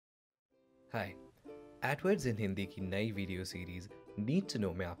Hi, AdWords in Hindi की नई video series need to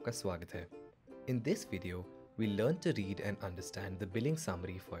know में आपका स्वागत है। In this video, we learn to read and understand the billing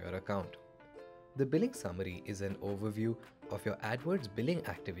summary for your account. The billing summary is an overview of your AdWords billing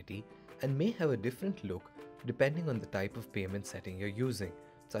activity and may have a different look depending on the type of payment setting you're using,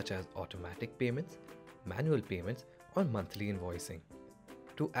 such as automatic payments, manual payments, or monthly invoicing.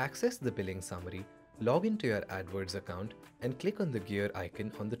 To access the billing summary, log into your AdWords account and click on the gear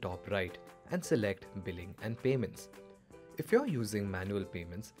icon on the top right and select Billing and Payments. If you're using manual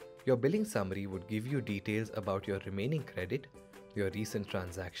payments, your billing summary would give you details about your remaining credit, your recent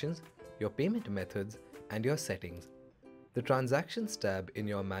transactions, your payment methods, and your settings. The Transactions tab in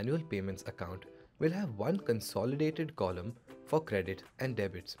your manual payments account will have one consolidated column for credit and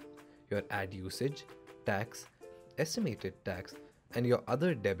debits. Your ad usage, tax, estimated tax, and your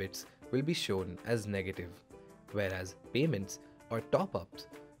other debits will be shown as negative, whereas payments or top-ups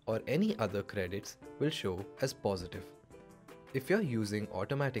or any other credits will show as positive. If you're using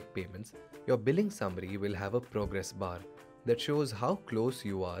automatic payments, your billing summary will have a progress bar that shows how close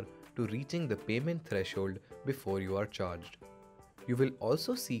you are to reaching the payment threshold before you are charged. You will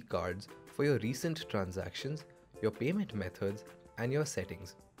also see cards for your recent transactions, your payment methods, and your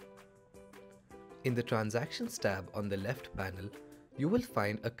settings. In the Transactions tab on the left panel, you will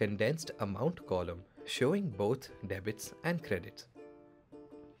find a condensed amount column showing both debits and credits.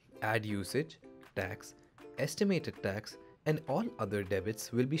 Ad usage, tax, estimated tax, and all other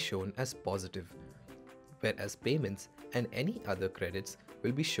debits will be shown as positive, whereas payments and any other credits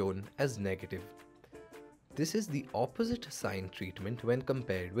will be shown as negative. This is the opposite sign treatment when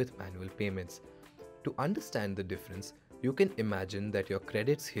compared with manual payments. To understand the difference, you can imagine that your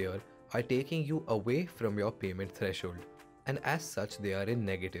credits here are taking you away from your payment threshold, and as such they are in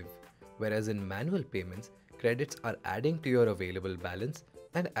negative, whereas in manual payments, credits are adding to your available balance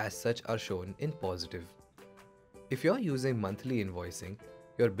and as such are shown in positive. If you're using monthly invoicing,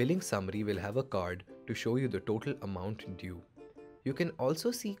 your billing summary will have a card to show you the total amount due. You can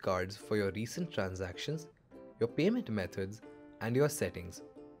also see cards for your recent transactions, your payment methods, and your settings.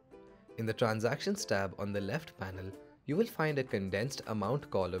 In the Transactions tab on the left panel, you will find a condensed amount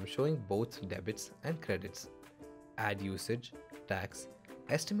column showing both debits and credits. Ad usage, tax,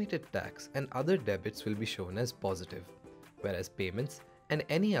 estimated tax, and other debits will be shown as positive, whereas payments and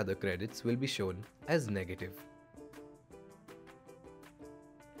any other credits will be shown as negative.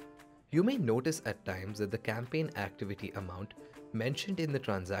 You may notice at times that the campaign activity amount mentioned in the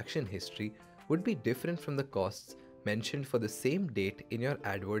transaction history would be different from the costs mentioned for the same date in your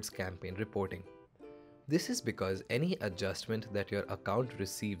AdWords campaign reporting. This is because any adjustment that your account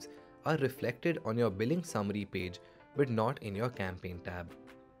receives are reflected on your billing summary page but not in your campaign tab.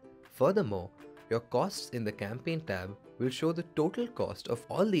 Furthermore, your costs in the campaign tab will show the total cost of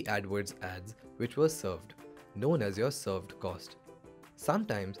all the AdWords ads which were served, known as your served cost.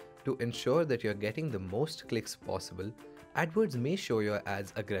 Sometimes, to ensure that you're getting the most clicks possible, AdWords may show your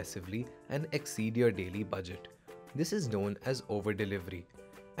ads aggressively and exceed your daily budget. This is known as over-delivery,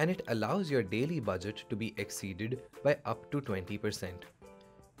 and it allows your daily budget to be exceeded by up to 20%.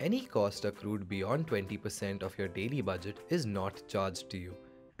 Any cost accrued beyond 20% of your daily budget is not charged to you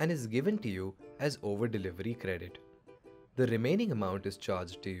and is given to you as over-delivery credit. The remaining amount is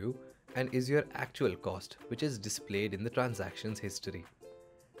charged to you and is your actual cost, which is displayed in the transactions history.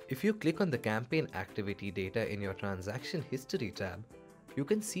 If you click on the campaign activity data in your transaction history tab, you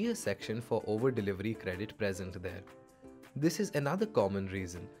can see a section for over-delivery credit present there. This is another common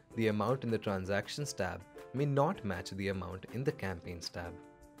reason the amount in the Transactions tab may not match the amount in the Campaigns tab.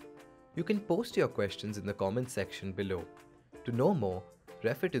 You can post your questions in the comments section below. To know more,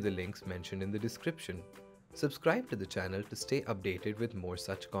 refer to the links mentioned in the description. Subscribe to the channel to stay updated with more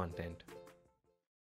such content.